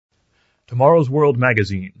Tomorrow's World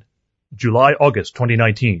Magazine, July-August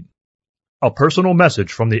 2019. A personal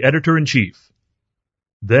message from the Editor-in-Chief.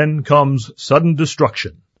 Then comes Sudden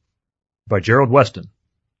Destruction, by Gerald Weston.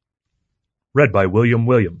 Read by William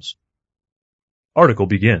Williams. Article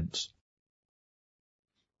begins.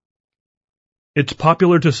 It's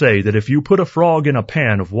popular to say that if you put a frog in a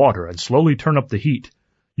pan of water and slowly turn up the heat,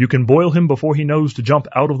 you can boil him before he knows to jump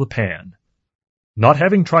out of the pan. Not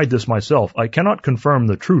having tried this myself, I cannot confirm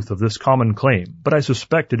the truth of this common claim, but I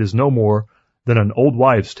suspect it is no more than an old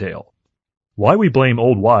wives' tale. Why we blame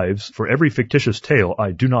old wives for every fictitious tale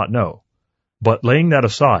I do not know. But laying that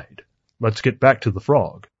aside, let's get back to the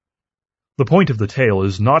frog. The point of the tale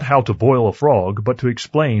is not how to boil a frog, but to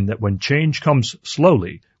explain that when change comes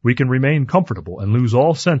slowly, we can remain comfortable and lose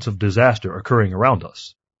all sense of disaster occurring around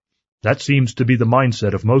us. That seems to be the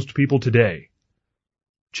mindset of most people today.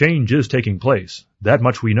 Change is taking place, that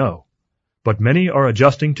much we know, but many are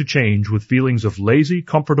adjusting to change with feelings of lazy,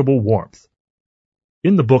 comfortable warmth.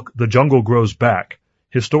 In the book The Jungle Grows Back,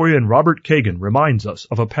 historian Robert Kagan reminds us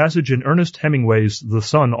of a passage in Ernest Hemingway's The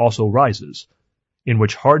Sun Also Rises, in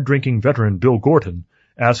which hard-drinking veteran Bill Gorton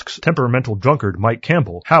asks temperamental drunkard Mike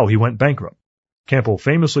Campbell how he went bankrupt. Campbell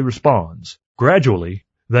famously responds, "Gradually,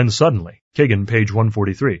 then suddenly," Kagan, page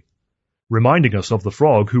 143. Reminding us of the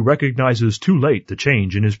frog who recognizes too late the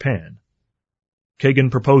change in his pan. Kagan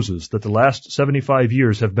proposes that the last 75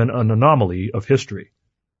 years have been an anomaly of history.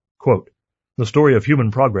 Quote, "The story of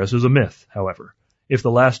human progress is a myth, however. If the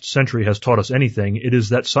last century has taught us anything, it is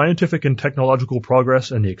that scientific and technological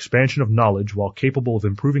progress and the expansion of knowledge, while capable of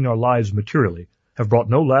improving our lives materially, have brought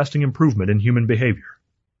no lasting improvement in human behavior."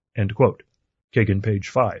 End quote. Kagan, page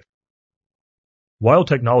 5. While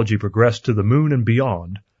technology progressed to the moon and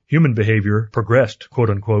beyond, human behavior progressed,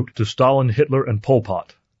 quote-unquote, to Stalin, Hitler, and Pol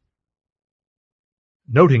Pot.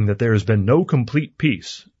 Noting that there has been no complete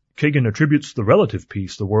peace, Kagan attributes the relative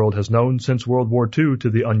peace the world has known since World War II to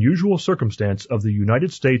the unusual circumstance of the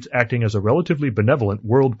United States acting as a relatively benevolent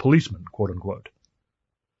world policeman, quote-unquote.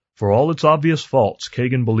 For all its obvious faults,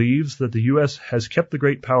 Kagan believes that the U.S. has kept the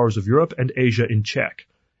great powers of Europe and Asia in check,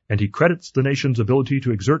 and he credits the nation's ability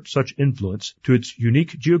to exert such influence to its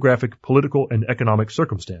unique geographic, political, and economic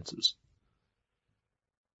circumstances.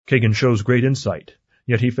 Kagan shows great insight,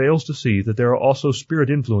 yet he fails to see that there are also spirit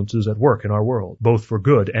influences at work in our world, both for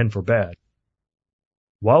good and for bad.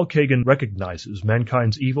 While Kagan recognizes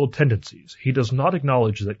mankind's evil tendencies, he does not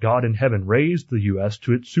acknowledge that God in heaven raised the U.S.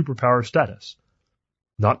 to its superpower status,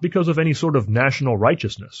 not because of any sort of national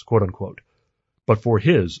righteousness, quote-unquote, but for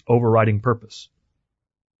his overriding purpose.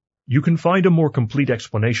 You can find a more complete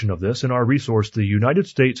explanation of this in our resource, The United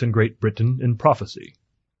States and Great Britain in Prophecy.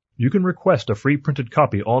 You can request a free printed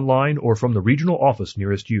copy online or from the regional office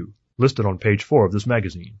nearest you, listed on page 4 of this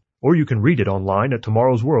magazine, or you can read it online at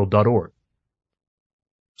tomorrowsworld.org.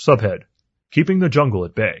 Subhead: Keeping the Jungle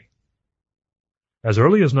at Bay. As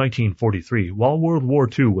early as 1943, while World War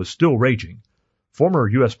II was still raging, former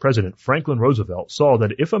U.S. President Franklin Roosevelt saw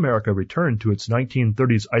that if America returned to its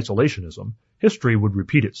 1930s isolationism, history would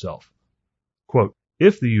repeat itself. Quote,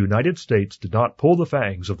 "If the United States did not pull the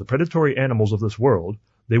fangs of the predatory animals of this world,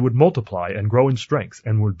 they would multiply and grow in strength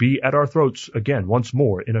and would be at our throats again once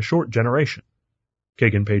more in a short generation."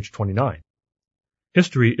 Kagan, page 29.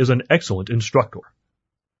 History is an excellent instructor.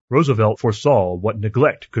 Roosevelt foresaw what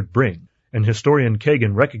neglect could bring, and historian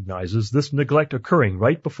Kagan recognizes this neglect occurring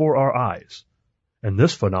right before our eyes. And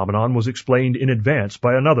this phenomenon was explained in advance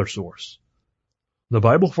by another source. The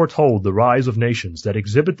Bible foretold the rise of nations that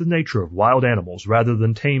exhibit the nature of wild animals rather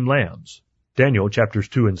than tame lambs. Daniel chapters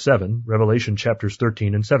 2 and 7, Revelation chapters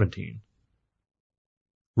 13 and 17.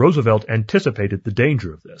 Roosevelt anticipated the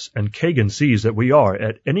danger of this, and Kagan sees that we are,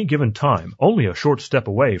 at any given time, only a short step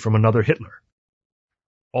away from another Hitler.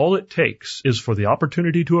 All it takes is for the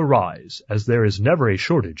opportunity to arise, as there is never a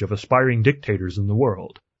shortage of aspiring dictators in the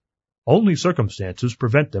world. Only circumstances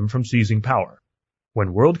prevent them from seizing power.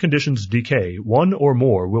 When world conditions decay, one or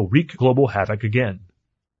more will wreak global havoc again.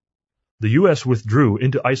 The U.S. withdrew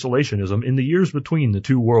into isolationism in the years between the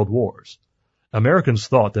two world wars. Americans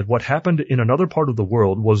thought that what happened in another part of the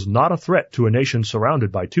world was not a threat to a nation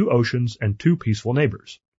surrounded by two oceans and two peaceful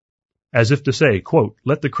neighbors. As if to say, quote,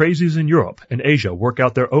 "Let the crazies in Europe and Asia work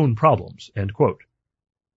out their own problems," end quote.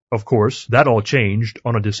 Of course, that all changed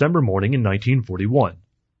on a December morning in 1941.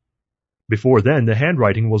 Before then, the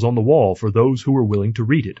handwriting was on the wall for those who were willing to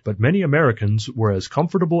read it, but many Americans were as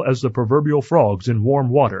comfortable as the proverbial frogs in warm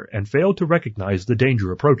water and failed to recognize the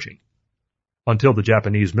danger approaching, until the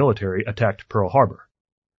Japanese military attacked Pearl Harbor.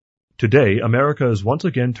 Today, America is once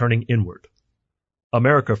again turning inward.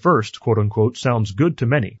 America First, quote-unquote, sounds good to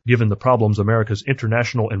many, given the problems America's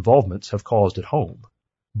international involvements have caused at home.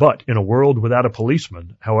 But in a world without a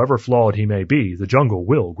policeman, however flawed he may be, the jungle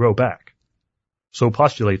will grow back. So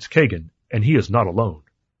postulates Kagan, and he is not alone.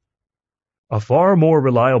 A far more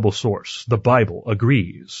reliable source, the Bible,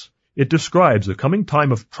 agrees. It describes a coming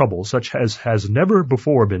time of trouble such as has never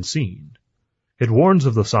before been seen. It warns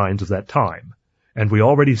of the signs of that time, and we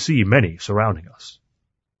already see many surrounding us.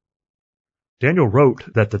 Daniel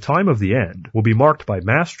wrote that the time of the end will be marked by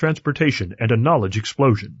mass transportation and a knowledge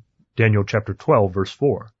explosion. Daniel chapter 12, verse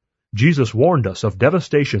 4. Jesus warned us of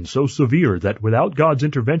devastation so severe that without God's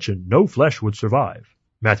intervention, no flesh would survive.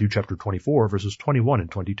 Matthew chapter 24, verses 21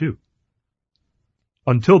 and 22.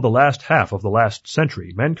 Until the last half of the last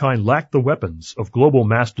century, mankind lacked the weapons of global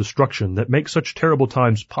mass destruction that make such terrible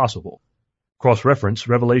times possible. Cross-reference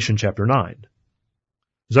Revelation chapter 9.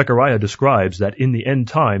 Zechariah describes that in the end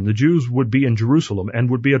time the Jews would be in Jerusalem and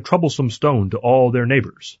would be a troublesome stone to all their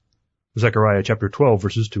neighbors. Zechariah chapter 12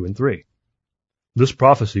 verses 2 and 3. This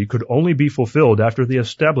prophecy could only be fulfilled after the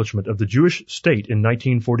establishment of the Jewish state in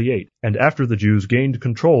 1948 and after the Jews gained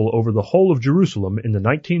control over the whole of Jerusalem in the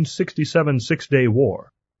 1967 Six-Day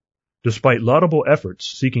War. Despite laudable efforts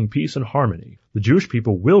seeking peace and harmony, the Jewish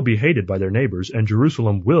people will be hated by their neighbors and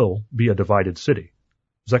Jerusalem will be a divided city.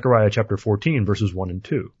 Zechariah chapter 14 verses 1 and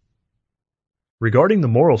 2. Regarding the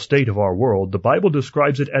moral state of our world, the Bible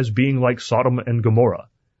describes it as being like Sodom and Gomorrah,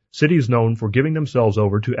 cities known for giving themselves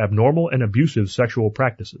over to abnormal and abusive sexual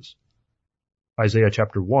practices. Isaiah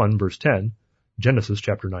chapter 1 verse 10, Genesis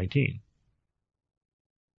chapter 19.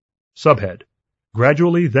 Subhead: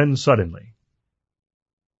 Gradually then suddenly.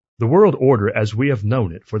 The world order as we have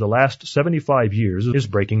known it for the last 75 years is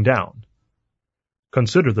breaking down.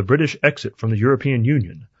 Consider the British exit from the European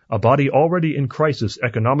Union, a body already in crisis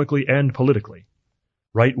economically and politically.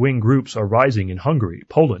 Right-wing groups are rising in Hungary,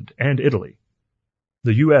 Poland, and Italy.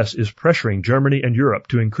 The U.S. is pressuring Germany and Europe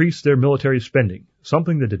to increase their military spending,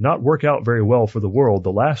 something that did not work out very well for the world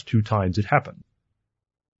the last two times it happened.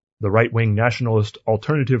 The right-wing nationalist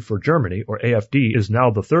Alternative for Germany, or AfD, is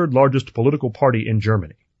now the third largest political party in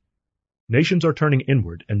Germany. Nations are turning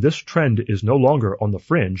inward, and this trend is no longer on the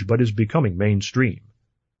fringe but is becoming mainstream.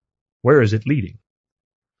 Where is it leading?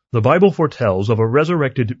 The Bible foretells of a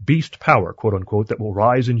resurrected beast power, quote-unquote, that will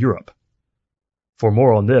rise in Europe. For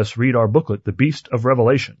more on this, read our booklet, The Beast of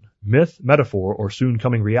Revelation, Myth, Metaphor, or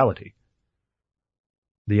Soon-Coming Reality.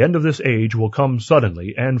 The end of this age will come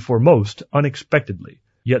suddenly and, for most, unexpectedly,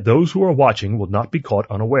 yet those who are watching will not be caught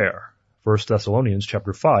unaware. 1 Thessalonians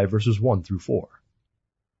chapter 5, verses 1 through 4.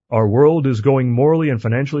 Our world is going morally and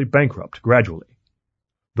financially bankrupt gradually.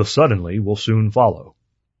 The suddenly will soon follow.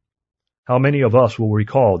 How many of us will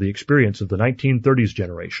recall the experience of the 1930s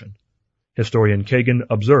generation? Historian Kagan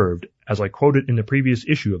observed, as I quoted in the previous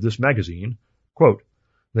issue of this magazine, quote,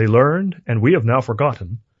 "They learned, and we have now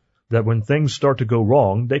forgotten, that when things start to go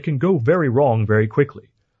wrong, they can go very wrong very quickly,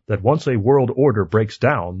 that once a world order breaks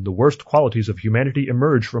down, the worst qualities of humanity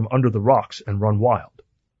emerge from under the rocks and run wild."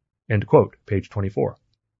 End quote, page 24.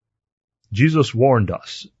 Jesus warned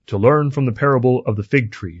us to learn from the parable of the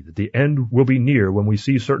fig tree that the end will be near when we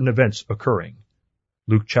see certain events occurring.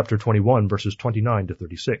 Luke chapter 21, verses 29 to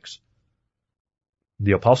 36.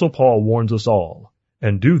 The Apostle Paul warns us all,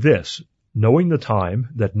 and do this, knowing the time,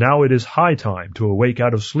 that now it is high time to awake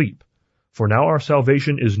out of sleep, for now our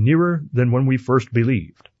salvation is nearer than when we first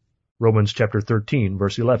believed. Romans chapter 13,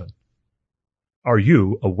 verse 11. Are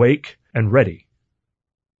you awake and ready?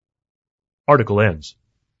 Article ends.